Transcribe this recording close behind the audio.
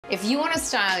If you want to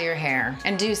style your hair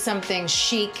and do something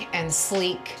chic and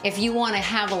sleek, if you want to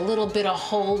have a little bit of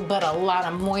hold but a lot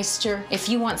of moisture, if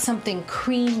you want something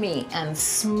creamy and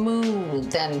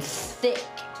smooth and thick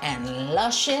and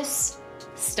luscious,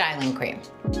 styling cream.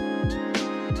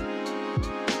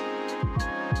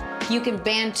 You can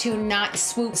bantu, knot,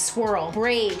 swoop, swirl,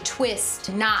 braid,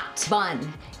 twist, knot,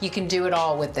 bun. You can do it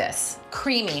all with this.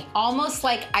 Creamy, almost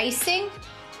like icing,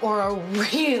 or a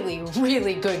really,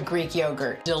 really good Greek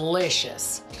yogurt.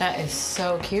 Delicious. That is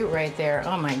so cute right there.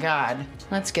 Oh my God.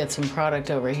 Let's get some product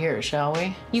over here, shall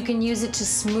we? You can use it to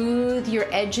smooth your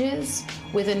edges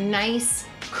with a nice,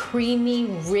 creamy,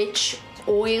 rich,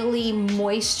 oily,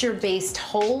 moisture-based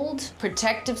hold.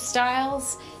 Protective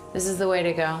styles, this is the way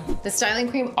to go. The styling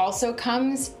cream also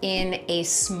comes in a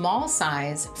small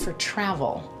size for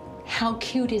travel. How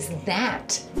cute is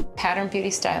that? Pattern Beauty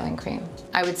styling cream.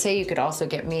 I would say you could also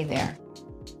get me there,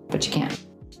 but you can't.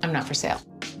 I'm not for sale,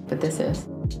 but this is.